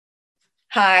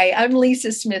Hi, I'm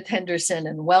Lisa Smith Henderson,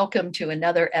 and welcome to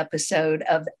another episode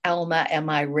of Alma Am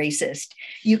I Racist?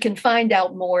 You can find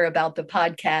out more about the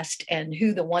podcast and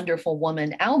who the wonderful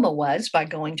woman Alma was by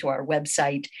going to our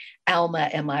website,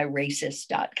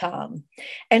 almaamiracist.com.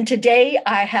 And today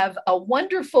I have a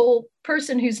wonderful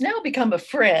person who's now become a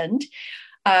friend.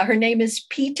 Her name is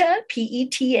Peta,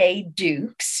 P-E-T-A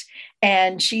Dukes,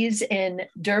 and she's in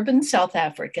Durban, South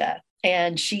Africa.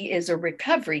 And she is a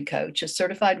recovery coach, a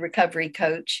certified recovery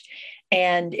coach.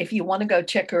 And if you want to go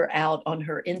check her out on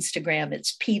her Instagram,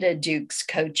 it's Peta Dukes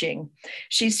Coaching.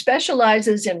 She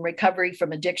specializes in recovery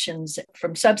from addictions,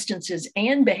 from substances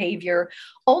and behavior,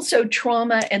 also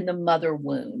trauma and the mother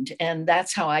wound. And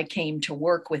that's how I came to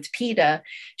work with Peta.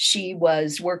 She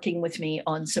was working with me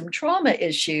on some trauma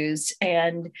issues.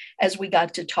 And as we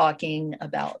got to talking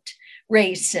about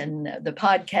race and the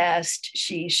podcast,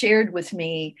 she shared with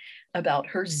me about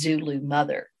her Zulu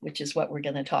mother, which is what we're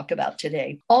going to talk about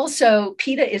today. Also,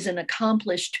 Peta is an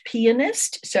accomplished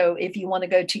pianist. So if you want to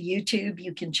go to YouTube,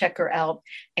 you can check her out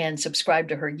and subscribe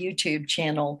to her YouTube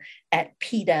channel at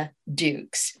Peta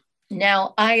Dukes.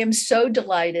 Now, I am so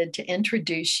delighted to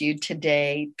introduce you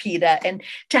today, Peta, and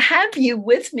to have you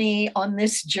with me on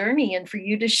this journey and for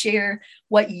you to share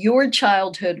what your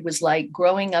childhood was like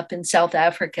growing up in South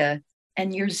Africa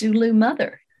and your Zulu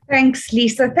mother. Thanks,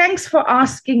 Lisa. Thanks for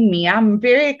asking me. I'm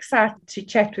very excited to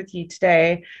chat with you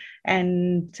today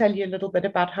and tell you a little bit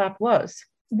about how it was.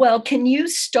 Well, can you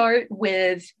start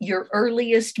with your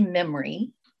earliest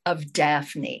memory of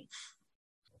Daphne?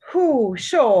 Oh,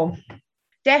 sure.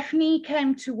 Daphne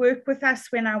came to work with us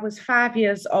when I was 5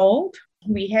 years old.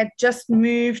 We had just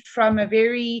moved from a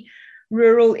very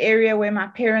rural area where my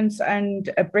parents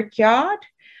owned a brickyard.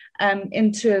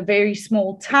 Into a very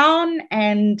small town,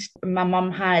 and my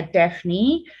mom hired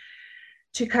Daphne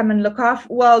to come and look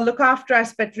after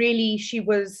us, but really she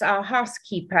was our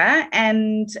housekeeper.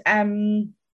 And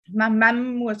my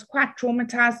mum was quite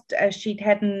traumatized.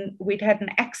 We'd had an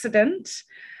accident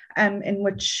in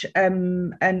which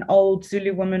an old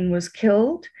Zulu woman was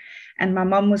killed, and my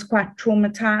mum was quite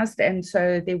traumatized, and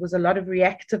so there was a lot of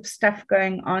reactive stuff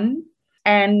going on.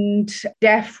 And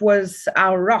Daph was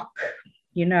our rock.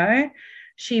 You know,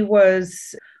 she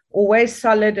was always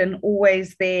solid and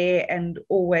always there and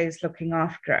always looking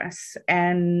after us.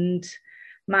 And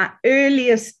my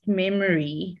earliest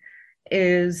memory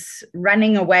is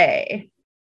running away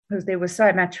because there was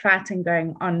so much fighting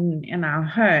going on in our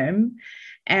home.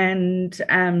 And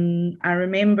I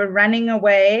remember running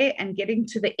away and getting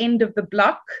to the end of the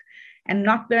block and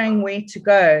not knowing where to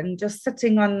go and just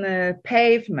sitting on the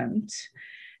pavement.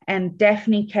 And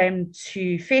Daphne came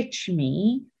to fetch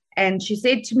me, and she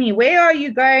said to me, "Where are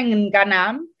you going,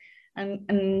 Nganam?" And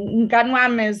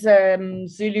Nganam is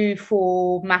Zulu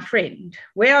for my friend.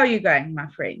 "Where are you going, my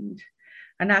friend?"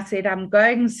 And I said, "I'm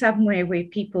going somewhere where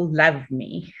people love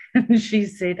me." And she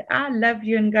said, "I love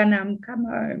you, Nganam, come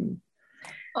home."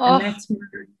 Oh. And it's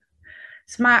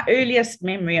my earliest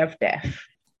memory of Daph.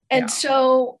 And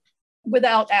so,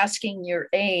 without asking your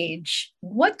age,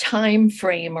 what time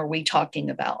frame are we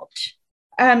talking about?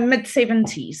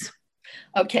 Mid-70s.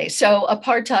 Okay, so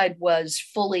apartheid was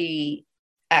fully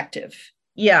active.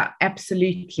 Yeah,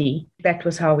 absolutely. That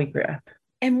was how we grew up.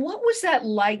 And what was that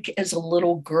like as a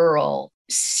little girl,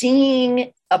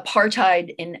 seeing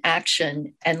apartheid in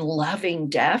action and loving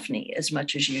Daphne as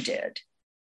much as you did?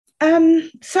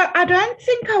 So I don't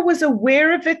think I was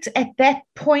aware of it at that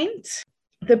point.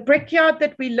 The brickyard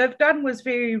that we lived on was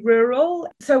very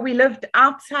rural. So we lived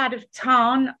outside of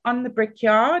town on the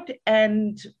brickyard,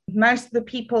 and most of the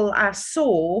people I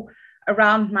saw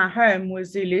around my home were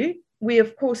Zulu. We,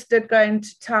 of course, did go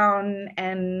into town,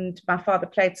 and my father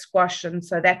played squash, and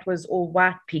so that was all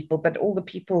white people, but all the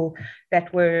people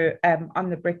that were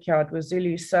on the brickyard were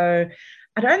Zulu. So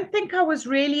I don't think I was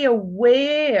really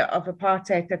aware of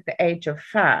apartheid at the age of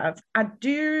 5. I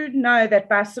do know that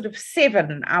by sort of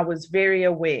 7, I was very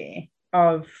aware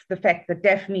of the fact that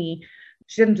Daphne,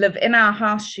 she didn't live in our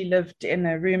house. She lived in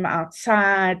a room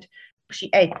outside. She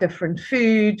ate different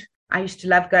food. I used to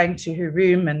love going to her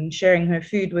room and sharing her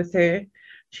food with her.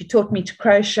 She taught me to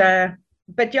crochet.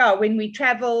 But yeah, when we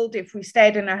traveled, if we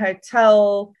stayed in a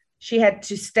hotel, she had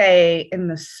to stay in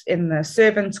the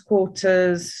servants'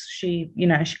 quarters. She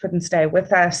couldn't stay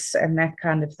with us and that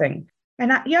kind of thing.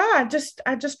 And I just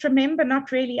remember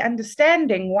not really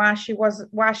understanding why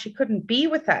she couldn't be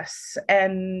with us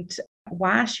and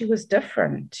why she was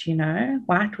different,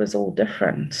 why it was all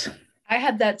different. I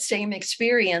had that same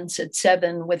experience at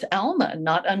 7 with Alma,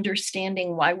 not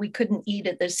understanding why we couldn't eat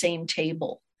at the same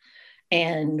table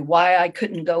and why I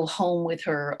couldn't go home with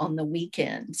her on the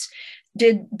weekends.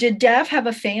 Did Dav have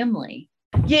a family?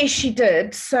 Yes, she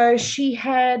did. So she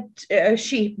had,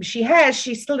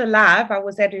 she's still alive. I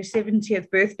was at her 70th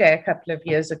birthday a couple of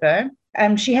years ago.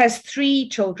 She has three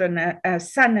children, a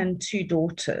son and two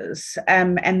daughters,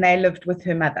 and they lived with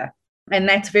her mother. And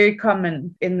that's very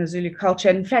common in the Zulu culture.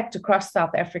 In fact, across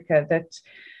South Africa, that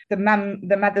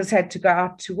the mothers had to go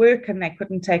out to work and they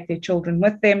couldn't take their children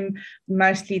with them.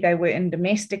 Mostly they were in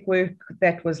domestic work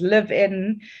that was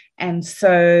live-in, and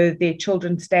so their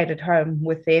children stayed at home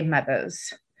with their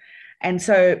mothers. And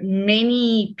so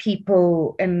many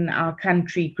people in our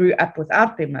country grew up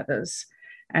without their mothers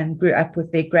and grew up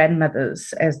with their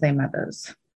grandmothers as their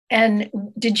mothers. And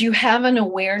did you have an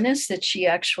awareness that she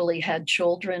actually had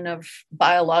children, of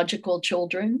biological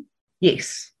children?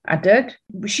 Yes, I did.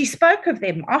 She spoke of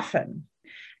them often.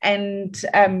 And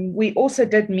we also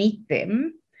did meet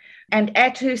them. And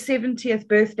at her 70th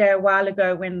birthday a while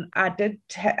ago, when I did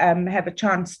have a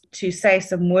chance to say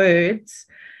some words,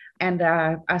 and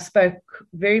I spoke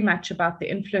very much about the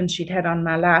influence she'd had on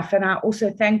my life. And I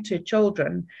also thanked her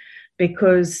children,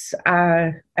 because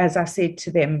as I said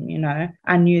to them,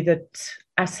 I knew that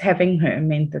us having her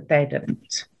meant that they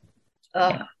didn't. Oh,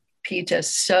 yeah. Peta,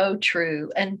 so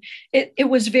true. And it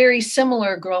was very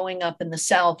similar growing up in the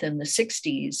South in the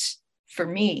 60s for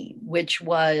me, which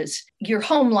was your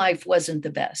home life wasn't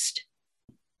the best.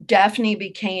 Daphne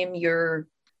became your...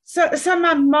 So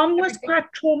my mom was quite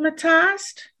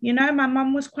traumatized. My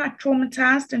mom was quite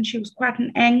traumatized, and she was quite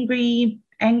an angry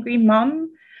mom.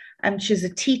 She's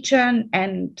a teacher,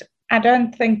 and I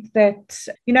don't think that,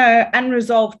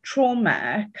 unresolved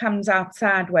trauma comes out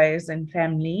sideways in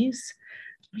families.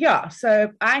 Yeah,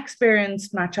 so I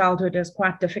experienced my childhood as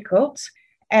quite difficult,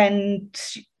 and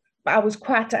I was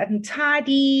quite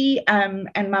untidy, and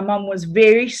my mom was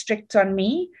very strict on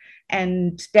me,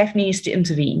 and Daphne used to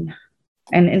intervene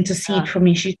and intercede for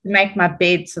me. She used to make my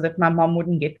bed so that my mom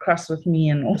wouldn't get cross with me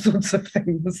and all sorts of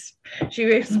things. She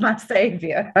was my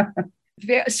savior.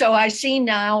 So I see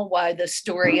now why the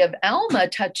story of Alma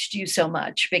touched you so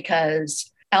much, because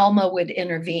Alma would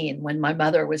intervene when my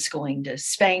mother was going to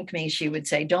spank me. She would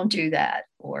say, "Don't do that,"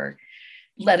 or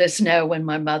let us know when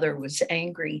my mother was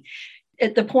angry.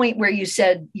 At the point where you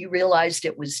said you realized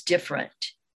it was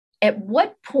different, at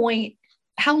what point,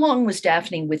 how long was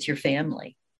Daphne with your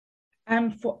family?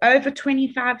 For over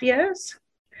 25 years.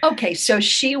 Okay, so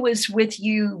she was with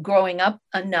you growing up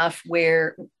enough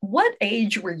where, what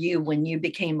age were you when you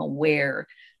became aware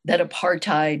that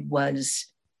apartheid was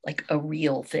like a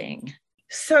real thing?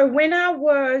 So when I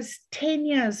was 10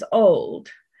 years old,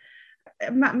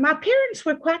 my parents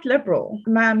were quite liberal.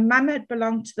 My mum had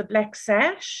belonged to the Black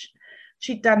Sash.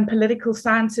 She'd done political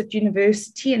science at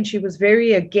university, and she was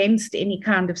very against any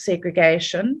kind of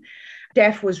segregation.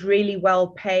 Daph was really well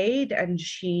paid, and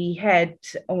she had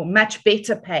much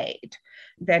better paid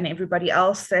than everybody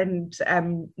else. And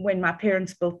when my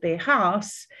parents built their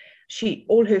house,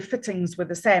 all her fittings were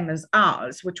the same as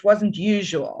ours, which wasn't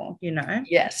usual,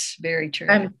 Yes, very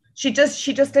true. She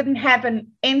just didn't have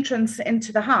an entrance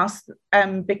into the house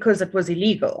because it was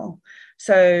illegal.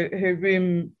 So her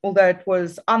room, although it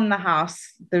was on the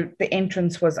house, the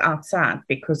entrance was outside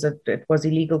because it was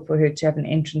illegal for her to have an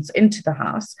entrance into the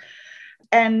house.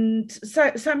 And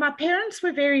so my parents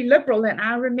were very liberal. And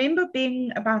I remember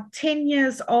being about 10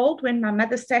 years old when my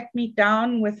mother sat me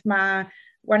down with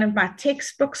one of my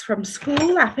textbooks from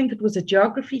school. I think it was a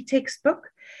geography textbook.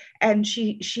 And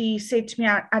she said to me,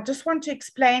 I just want to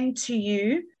explain to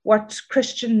you what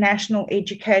Christian national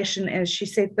education is. She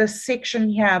said, this section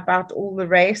here about all the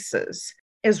races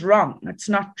is wrong. It's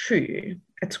not true.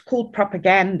 It's called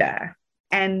propaganda.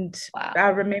 And wow. I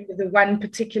remember the one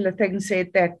particular thing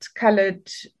said that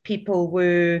colored people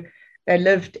they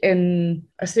lived in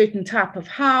a certain type of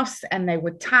house, and they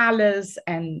were tilers.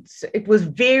 And it was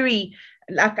very,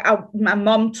 my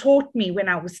mom taught me when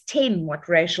I was 10 what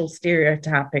racial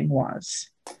stereotyping was.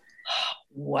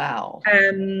 Wow.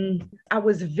 I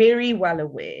was very well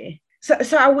aware.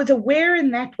 So I was aware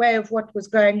in that way of what was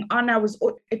going on.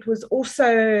 It was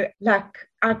also like,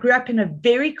 I grew up in a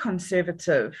very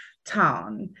conservative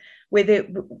town where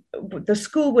the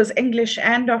school was English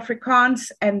and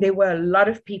Afrikaans, and there were a lot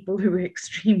of people who were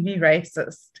extremely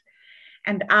racist.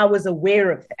 And I was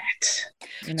aware of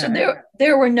that. So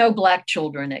there were no Black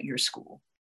children at your school?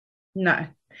 No.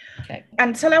 Okay.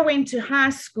 Until I went to high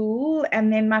school,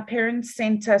 and then my parents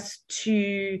sent us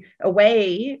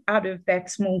away out of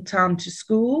that small town to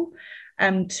school,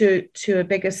 to a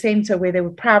bigger center where there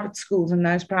were private schools, and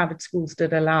those private schools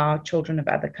did allow children of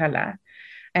other color.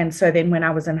 And so then when I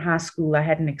was in high school, I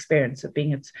had an experience of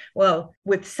being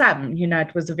with some,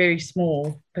 it was a very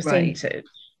small percentage. Right.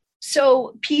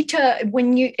 So Peta,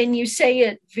 when you say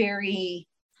it very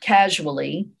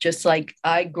casually, just like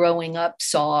I growing up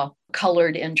saw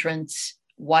colored entrance,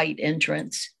 white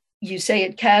entrance. You say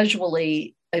it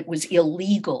casually, it was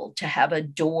illegal to have a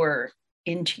door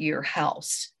into your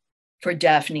house for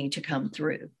Daphne to come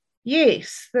through.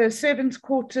 Yes, the servants'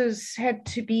 quarters had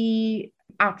to be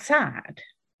outside.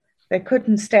 They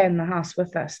couldn't stay in the house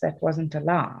with us. That wasn't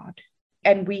allowed.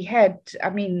 And we had,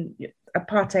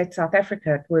 apartheid South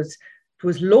Africa, it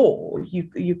was law.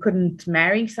 You couldn't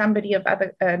marry somebody of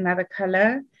another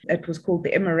color. It was called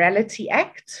the Immorality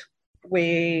Act,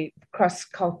 where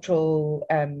cross-cultural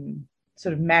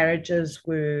sort of marriages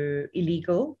were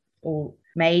illegal or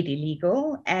made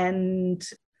illegal. And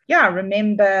yeah, I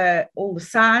remember all the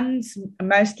signs.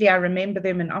 Mostly I remember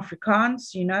them in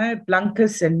Afrikaans,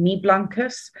 blankes and nie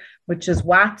blankes, which is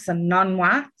whites and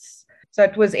non-whites. So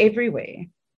it was everywhere.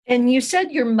 And you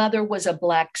said your mother was a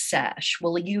Black Sash.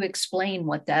 Will you explain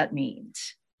what that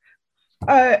means?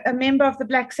 A member of the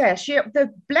Black Sash. Yeah,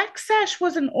 the Black Sash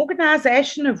was an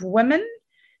organization of women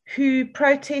who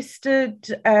protested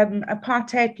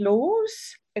apartheid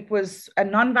laws. It was a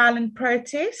nonviolent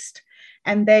protest,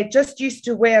 and they just used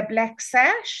to wear a black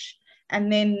sash,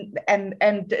 and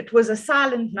it was a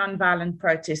silent nonviolent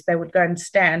protest. They would go and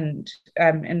stand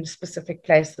in specific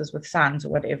places with signs or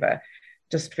whatever,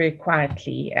 just very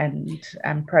quietly,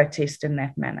 and protest in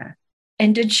that manner.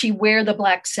 And did she wear the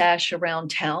black sash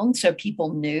around town so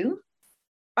people knew?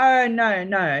 Oh,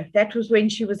 no. That was when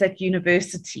she was at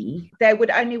university. They would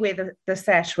only wear the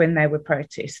sash when they were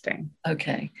protesting.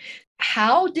 Okay.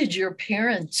 How did your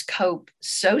parents cope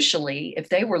socially if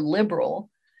they were liberal?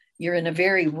 You're in a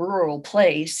very rural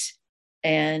place.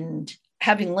 And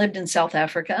having lived in South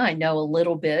Africa, I know a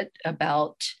little bit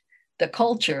about the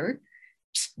culture,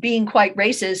 being quite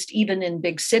racist, even in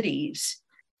big cities.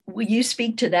 Will you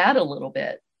speak to that a little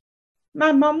bit?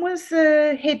 My mom was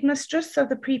the headmistress of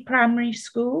the pre-primary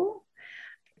school.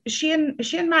 She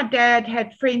and my dad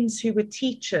had friends who were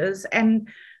teachers, and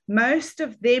most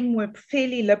of them were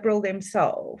fairly liberal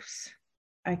themselves.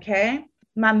 Okay.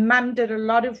 My mum did a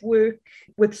lot of work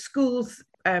with schools,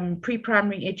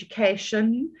 pre-primary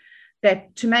education,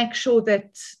 that to make sure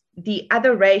that the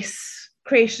other race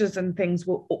creches and things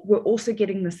were also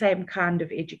getting the same kind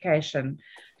of education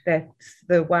that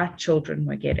the white children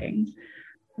were getting.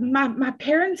 My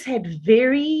parents had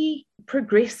very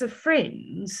progressive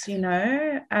friends, Thank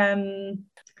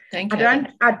you.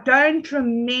 I don't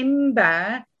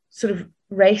remember sort of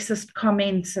racist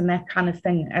comments and that kind of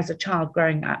thing as a child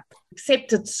growing up,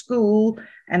 except at school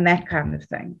and that kind of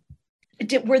thing.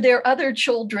 Were there other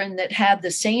children that had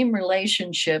the same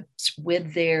relationships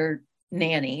with their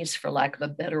nannies, for lack of a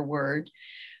better word,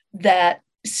 that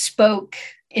spoke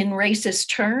in racist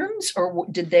terms, or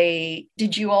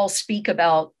did you all speak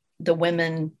about the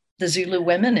women, the Zulu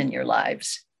women in your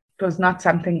lives? It was not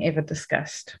something ever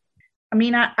discussed. I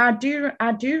mean, I do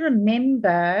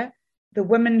remember the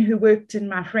women who worked in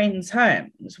my friends'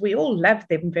 homes. We all loved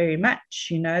them very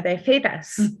much. They fed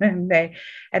us and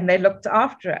they looked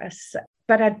after us.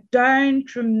 But I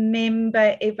don't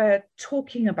remember ever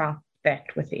talking about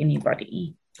that with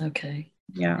anybody. Okay.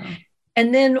 Yeah.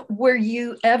 And then were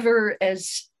you ever,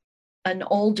 as an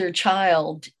older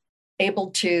child,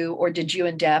 able to, or did you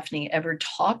and Daphne ever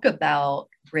talk about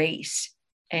race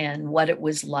and what it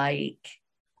was like?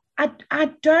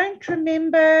 I don't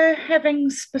remember having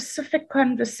specific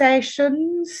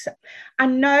conversations. I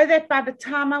know that by the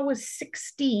time I was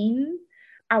 16,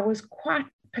 I was quite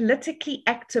politically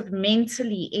active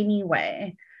mentally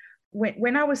anyway.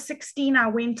 When I was 16, I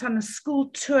went on a school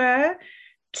tour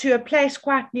to a place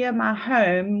quite near my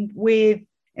home where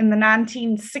in the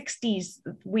 1960s,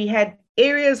 we had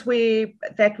areas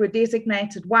that were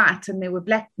designated white and there were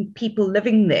black people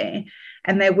living there,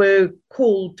 and they were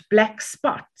called black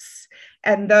spots.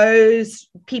 And those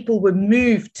people were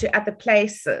moved to other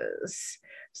places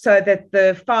so that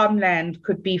the farmland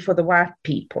could be for the white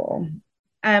people.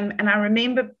 And I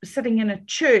remember sitting in a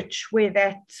church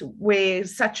where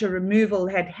such a removal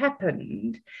had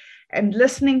happened, and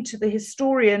listening to the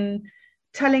historian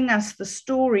telling us the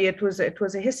story. It was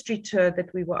a history tour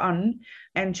that we were on,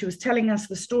 and she was telling us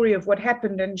the story of what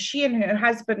happened. And she and her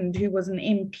husband, who was an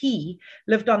MP,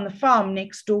 lived on the farm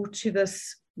next door to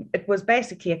this. It was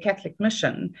basically a Catholic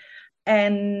mission.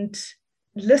 And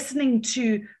listening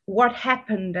to what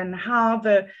happened and how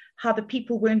the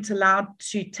people weren't allowed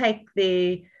to take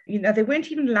they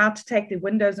weren't even allowed to take their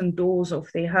windows and doors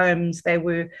off their homes. They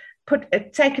were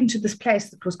taken to this place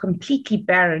that was completely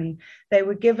barren. They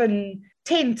were given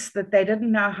tents that they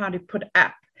didn't know how to put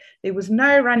up. There was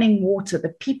no running water. The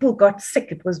people got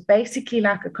sick. It was basically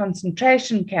like a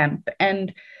concentration camp.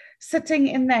 And sitting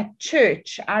in that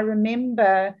church, I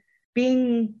remember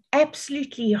being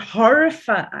absolutely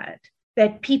horrified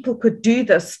that people could do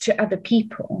this to other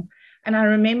people. And I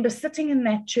remember sitting in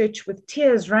that church with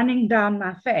tears running down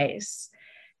my face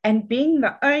and being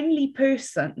the only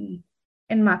person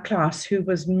in my class who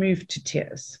was moved to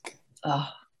tears. Oh.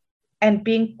 And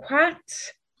being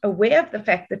quite aware of the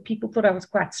fact that people thought I was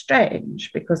quite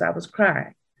strange because I was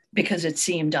crying. Because it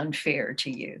seemed unfair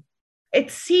to you. It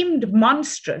seemed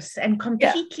monstrous and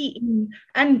completely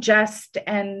unjust.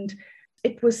 And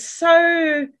it was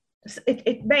so,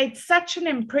 it made such an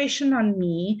impression on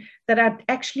me that I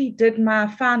actually did my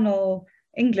final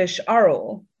English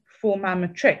oral for my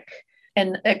matric.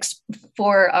 And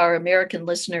for our American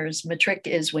listeners, matric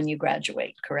is when you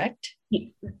graduate, correct?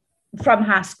 From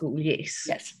high school, yes.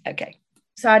 Yes, okay.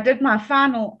 So I did my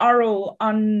final oral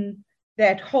on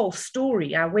that whole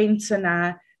story. I went and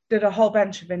I did a whole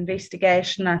bunch of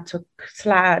investigation. I took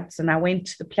slides and I went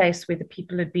to the place where the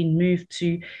people had been moved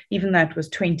to, even though it was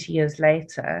 20 years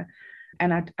later.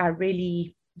 And I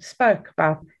really spoke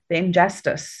about the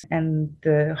injustice and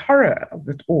the horror of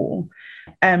it all.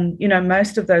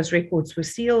 Most of those records were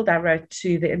sealed. I wrote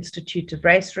to the Institute of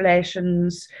Race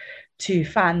Relations to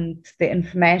find the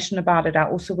information about it. I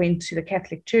also went to the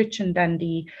Catholic Church in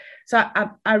Dundee. So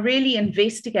I really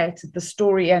investigated the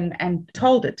story and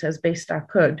told it as best I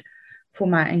could for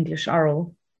my English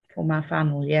oral for my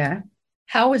final year.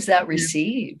 How was that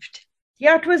received?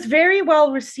 Yeah, it was very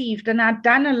well received, and I'd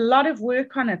done a lot of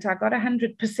work on it. I got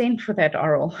 100% for that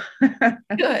oral.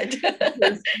 Good.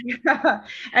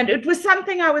 And it was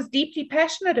something I was deeply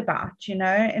passionate about.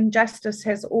 Injustice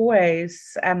has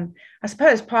always, I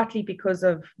suppose, partly because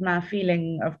of my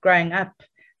feeling of growing up,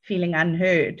 feeling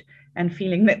unheard and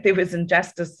feeling that there was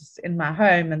injustice in my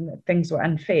home and that things were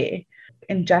unfair.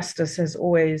 Injustice has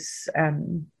always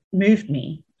moved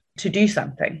me to do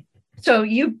something. So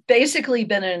you've basically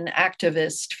been an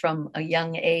activist from a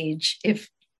young age,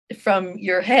 from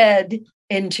your head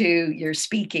into your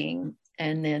speaking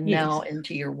and then now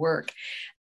into your work.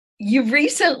 You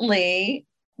recently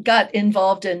got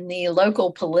involved in the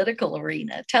local political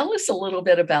arena. Tell us a little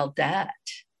bit about that.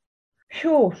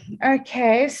 Sure.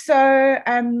 Okay. So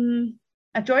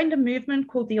I joined a movement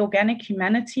called the Organic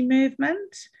Humanity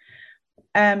Movement,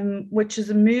 which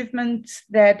is a movement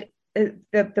that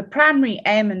the primary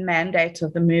aim and mandate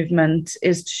of the movement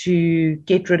is to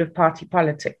get rid of party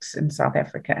politics in South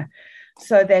Africa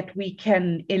so that we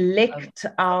can elect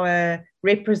our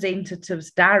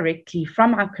representatives directly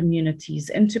from our communities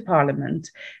into Parliament,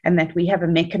 and that we have a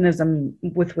mechanism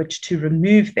with which to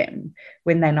remove them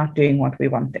when they're not doing what we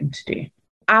want them to do.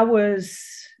 I was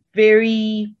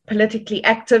very politically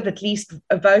active, at least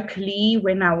vocally,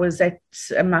 when I was at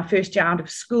my first year out of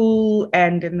school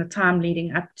and in the time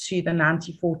leading up to the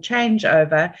 94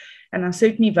 changeover. And I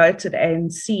certainly voted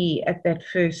ANC at that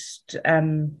first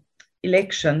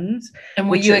elections. And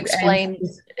will you explain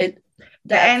it?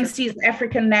 The ANC is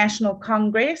African National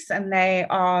Congress, and they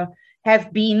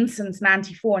have been since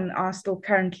 94 and are still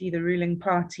currently the ruling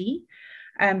party.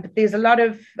 But there's a lot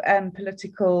of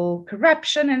political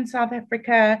corruption in South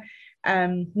Africa.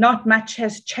 Not much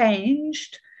has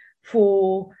changed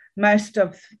for most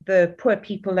of the poor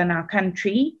people in our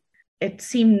country. It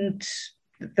seemed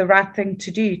the right thing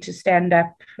to do to stand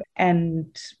up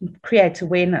and create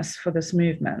awareness for this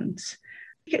movement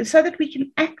so that we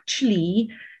can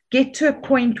actually get to a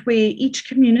point where each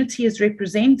community is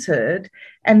represented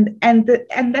and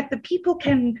that the people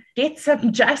can get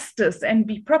some justice and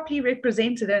be properly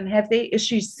represented and have their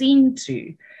issues seen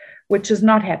to, which is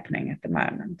not happening at the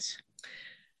moment.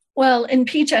 Well, in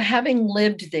Peter, having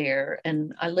lived there,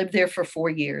 and I lived there for 4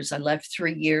 years, I left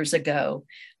 3 years ago.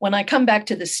 When I come back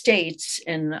to the States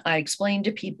and I explain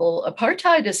to people,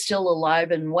 apartheid is still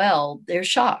alive and well, they're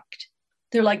shocked.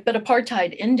 They're like, but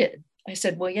apartheid ended. I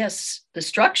said, well, yes, the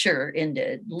structure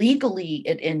ended. Legally,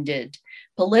 it ended.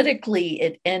 Politically,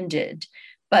 it ended.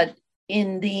 But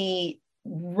in the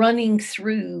running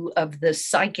through of the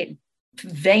psychic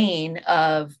vein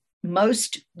of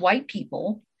most white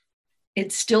people,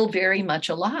 it's still very much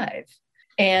alive.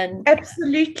 And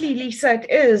absolutely, Lisa, it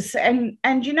is. And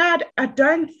I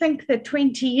don't think that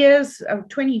 20 years or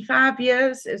 25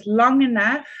 years is long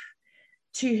enough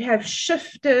to have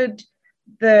shifted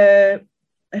the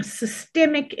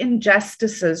systemic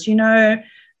injustices. I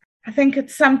think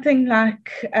it's something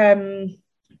like 80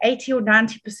 or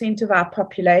 90% of our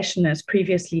population is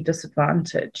previously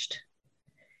disadvantaged.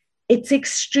 It's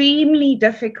extremely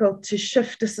difficult to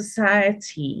shift a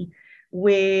society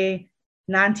where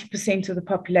 90% of the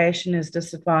population is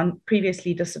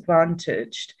previously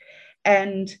disadvantaged.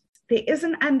 And there is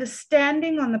an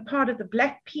understanding on the part of the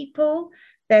Black people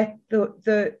that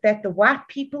the white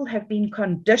people have been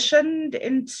conditioned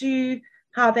into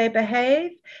how they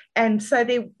behave. And so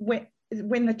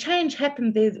when the change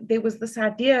happened, there was this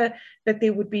idea that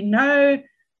there would be no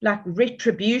like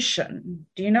retribution.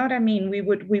 Do you know what I mean? We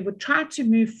would try to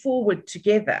move forward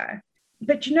together.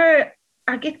 But, you know,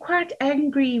 I get quite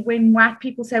angry when white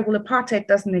people say, well, apartheid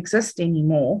doesn't exist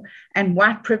anymore and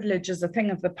white privilege is a thing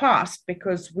of the past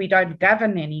because we don't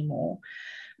govern anymore.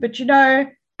 But, you know,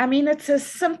 I mean, it's as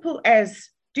simple as,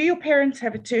 do your parents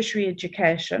have a tertiary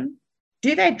education?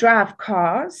 Do they drive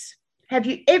cars? Have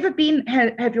you ever been,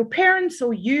 have your parents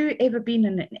or you ever been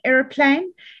in an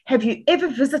airplane? Have you ever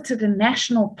visited a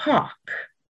national park?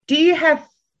 Do you have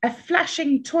a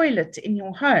flushing toilet in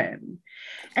your home?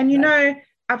 And, you know,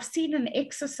 I've seen an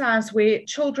exercise where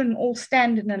children all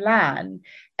stand in a line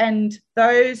and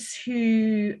those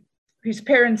whose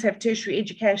parents have tertiary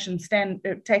education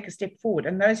take a step forward,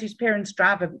 and those whose parents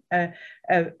drive a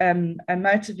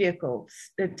motor vehicle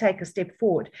take a step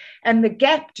forward. And the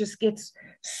gap just gets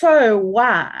so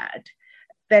wide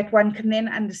that one can then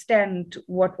understand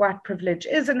what white privilege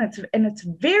is. And it's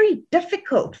very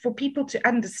difficult for people to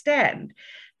understand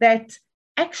that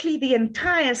actually the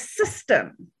entire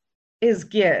system is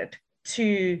geared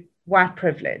to white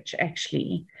privilege,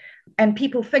 actually. And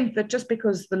people think that just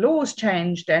because the laws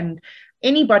changed and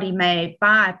anybody may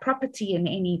buy property in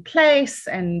any place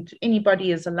and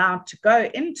anybody is allowed to go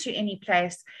into any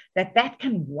place, that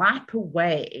can wipe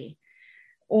away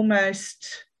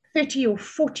almost 30 or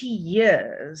 40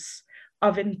 years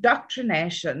of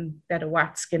indoctrination that a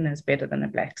white skin is better than a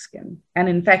black skin. And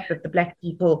in fact, that the black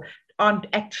people aren't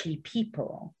actually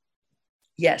people.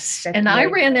 Yes, and I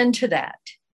ran into that.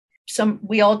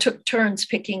 We all took turns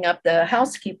picking up the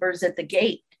housekeepers at the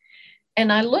gate.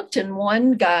 And I looked and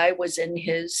one guy was in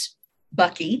his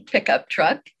Bucky pickup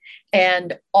truck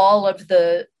and all of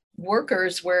the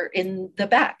workers were in the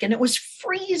back and it was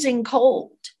freezing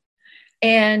cold.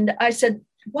 And I said,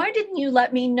 why didn't you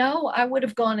let me know? I would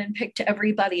have gone and picked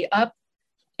everybody up.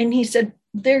 And he said,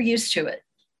 they're used to it.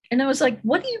 And I was like,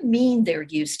 what do you mean they're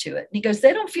used to it? And he goes,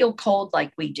 they don't feel cold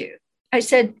like we do. I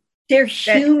said, they're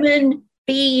human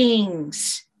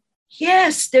beings.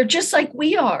 Yes, they're just like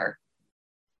we are.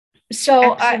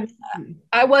 So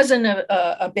I wasn't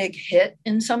a big hit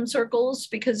in some circles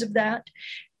because of that.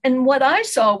 And what I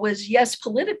saw was, yes,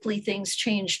 politically things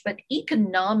changed, but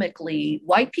economically,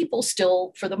 white people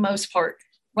still, for the most part,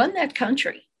 run that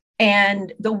country.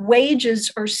 And the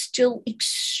wages are still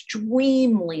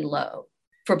extremely low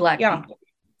for Black people.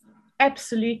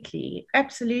 Absolutely,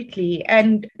 absolutely.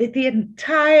 And the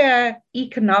entire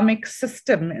economic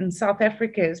system in South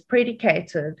Africa is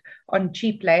predicated on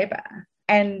cheap labor.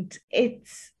 And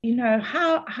it's, you know,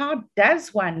 how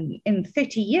does one in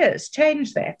 30 years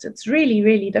change that? It's really,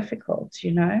 really difficult,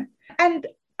 you know. And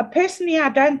personally, I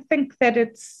don't think that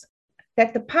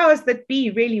that the powers that be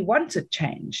really want it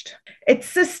changed.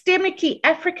 It's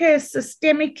Africa is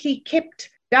systemically kept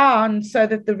down so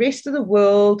that the rest of the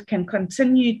world can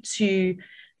continue to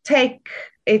take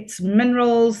its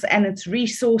minerals and its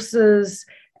resources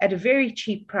at a very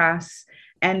cheap price.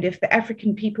 And if the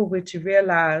African people were to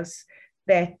realize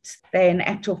that they in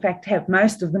actual fact have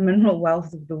most of the mineral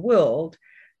wealth of the world,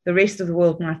 the rest of the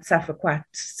world might suffer quite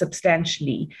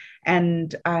substantially.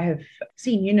 And I have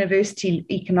seen university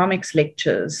economics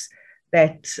lectures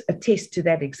that attest to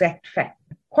that exact fact.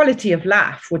 Quality of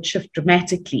life would shift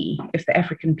dramatically if the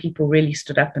African people really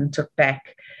stood up and took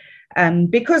back.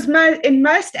 Because in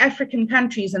most African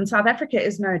countries, and South Africa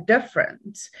is no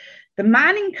different, the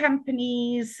mining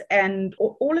companies and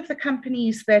all of the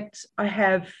companies that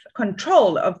have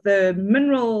control of the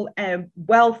mineral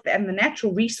wealth and the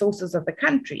natural resources of the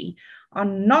country are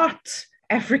not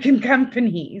African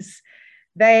companies.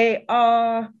 They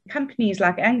are companies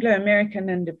like Anglo American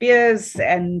and De Beers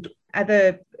and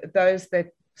those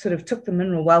that sort of took the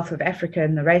mineral wealth of Africa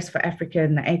and the race for Africa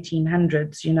in the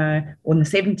 1800s, you know, or in the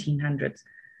 1700s.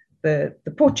 The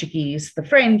Portuguese, the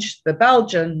French, the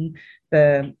Belgian,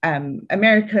 the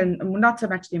American, not so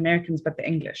much the Americans, but the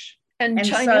English. And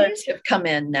Chinese have come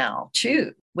in now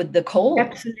too with the coal.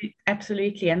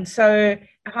 Absolutely. And so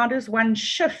how does one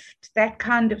shift that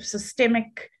kind of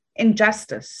systemic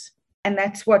injustice? And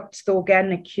that's what the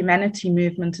organic humanity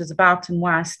movement is about and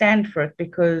why I stand for it,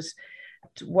 because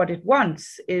what it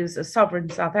wants is a sovereign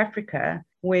South Africa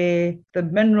where the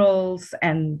minerals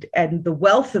and the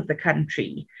wealth of the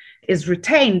country is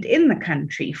retained in the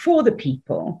country for the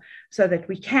people so that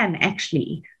we can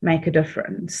actually make a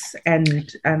difference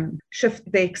and shift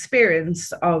the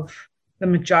experience of the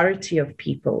majority of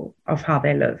people of how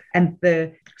they live and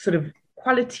the sort of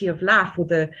quality of life or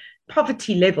the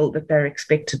poverty level that they're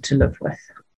expected to live with.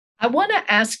 I want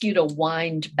to ask you to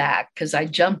wind back because I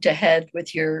jumped ahead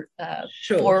with your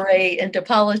Sure. foray into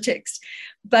politics.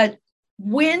 But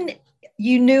when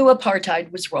you knew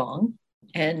apartheid was wrong,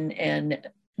 and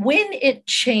when it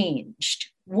changed,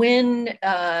 when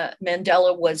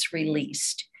Mandela was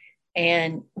released,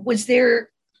 and was there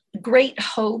great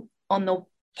hope on the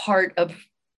part of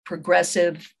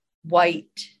progressive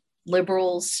white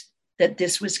liberals that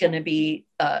this was going to be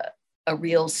a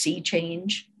real sea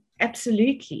change?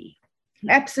 Absolutely.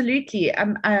 Absolutely.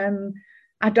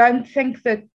 I don't think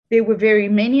that there were very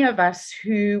many of us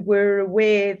who were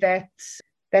aware that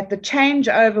the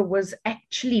changeover was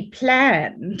actually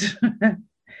planned,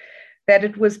 that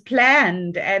it was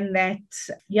planned, and that,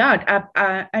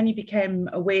 I only became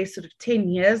aware sort of 10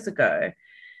 years ago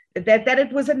that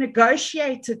it was a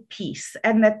negotiated peace,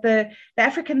 and that the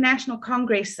African National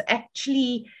Congress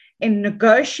actually, in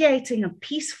negotiating a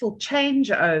peaceful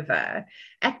changeover,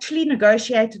 actually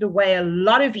negotiated away a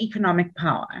lot of economic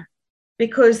power,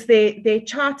 because their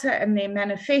charter and their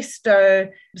manifesto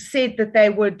said that they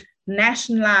would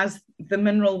nationalize the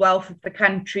mineral wealth of the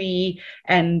country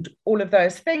and all of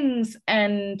those things,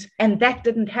 and that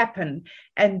didn't happen.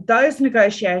 And those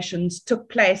negotiations took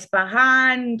place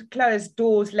behind closed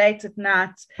doors late at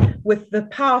night with the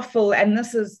powerful, and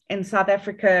this is in South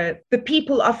Africa, the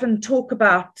people often talk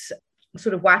about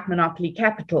sort of white monopoly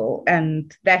capital,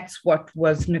 and that's what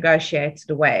was negotiated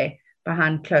away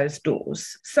behind closed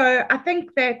doors. So I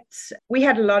think that we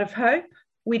had a lot of hope.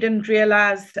 We didn't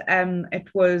realize it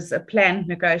was a planned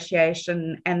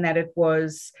negotiation, and that it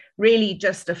was really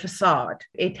just a facade.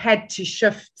 It had to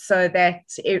shift so that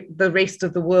the rest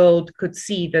of the world could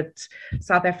see that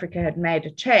South Africa had made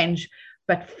a change.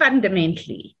 But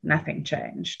fundamentally, nothing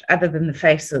changed other than the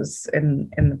faces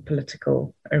in the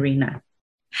political arena.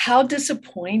 How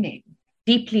disappointing.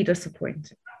 Deeply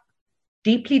disappointing.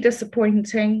 Deeply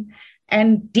disappointing,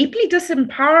 and deeply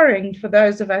disempowering for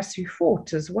those of us who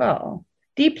fought as well.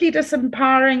 Deeply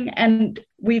disempowering, and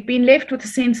we've been left with a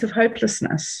sense of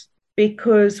hopelessness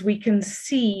because we can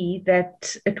see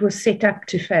that it was set up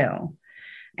to fail,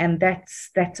 and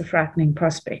that's a frightening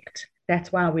prospect.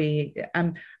 That's why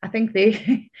I think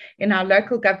in our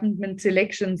local government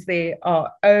elections, there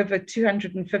are over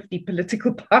 250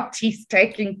 political parties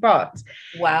taking part.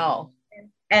 Wow.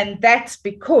 And that's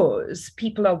because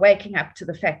people are waking up to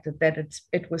the fact that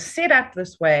it was set up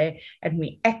this way, and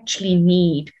we actually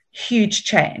need huge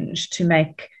change to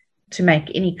make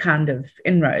any kind of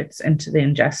inroads into the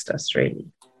injustice,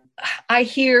 really. I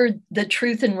hear the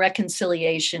Truth and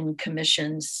Reconciliation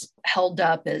Commissions held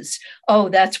up as, oh,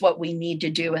 that's what we need to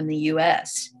do in the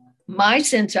US. My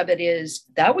sense of it is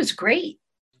that was great,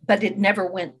 but it never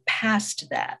went past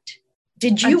that.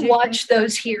 Did you watch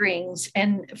those hearings?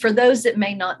 And for those that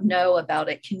may not know about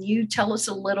it, can you tell us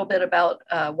a little bit about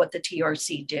what the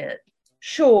TRC did?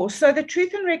 Sure. So the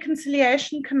Truth and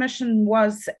Reconciliation Commission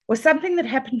was something that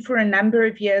happened for a number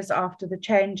of years after the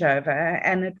changeover,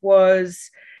 and it was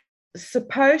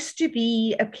supposed to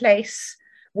be a place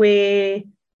where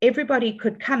everybody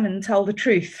could come and tell the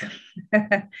truth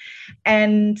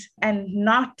and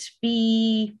not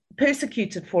be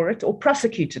persecuted for it or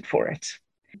prosecuted for it.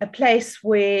 A place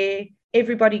where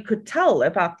everybody could tell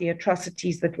about the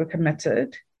atrocities that were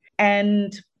committed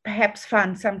and perhaps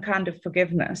find some kind of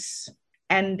forgiveness.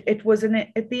 And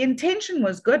the intention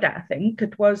was good, I think.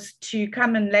 It was to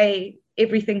come and lay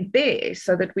everything bare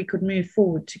so that we could move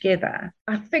forward together.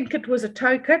 I think it was a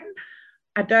token.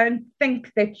 I don't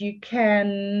think that you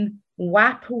can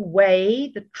wipe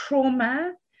away the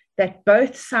trauma that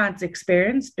both sides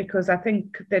experienced, because I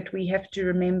think that we have to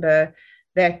remember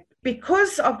that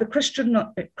because of the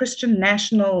Christian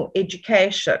national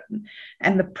education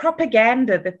and the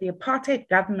propaganda that the apartheid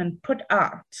government put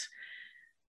out,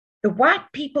 the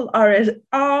white people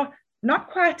are not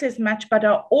quite as much, but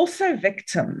are also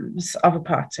victims of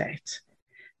apartheid.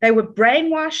 They were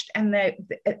brainwashed, and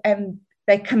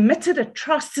they committed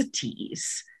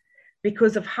atrocities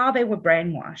because of how they were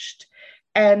brainwashed.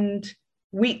 And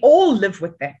we all live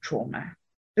with that trauma.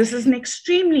 This is an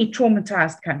extremely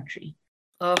traumatized country.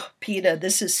 Oh, Peta,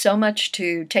 this is so much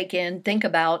to take in, think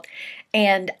about.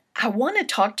 And I want to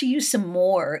talk to you some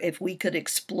more, if we could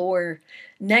explore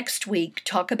next week,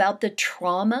 talk about the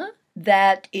trauma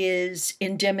that is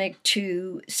endemic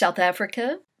to South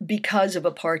Africa because of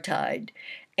apartheid.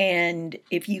 And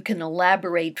if you can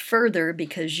elaborate further,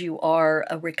 because you are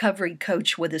a recovery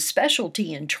coach with a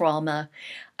specialty in trauma,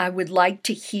 I would like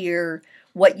to hear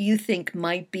what you think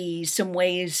might be some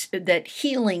ways that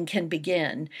healing can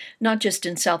begin, not just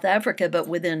in South Africa, but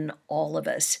within all of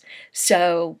us.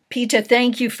 So, Peta,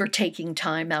 thank you for taking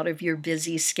time out of your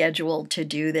busy schedule to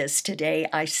do this today.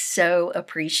 I so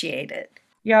appreciate it.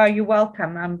 Yeah, you're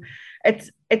welcome.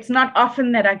 It's not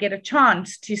often that I get a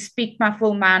chance to speak my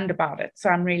full mind about it. So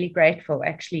I'm really grateful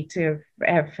actually to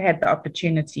have had the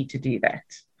opportunity to do that.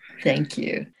 Thank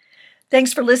you.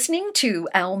 Thanks for listening to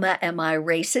Alma, Am I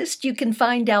Racist? You can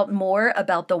find out more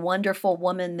about the wonderful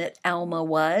woman that Alma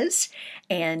was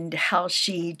and how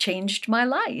she changed my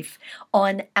life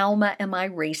on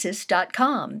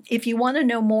almaamiracist.com. If you want to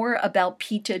know more about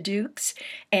Peta Dukes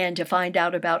and to find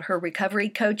out about her recovery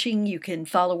coaching, you can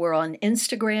follow her on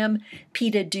Instagram,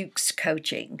 Peta Dukes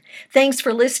Coaching. Thanks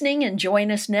for listening, and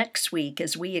join us next week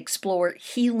as we explore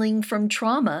healing from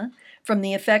trauma from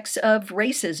the effects of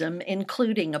racism,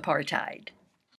 including apartheid.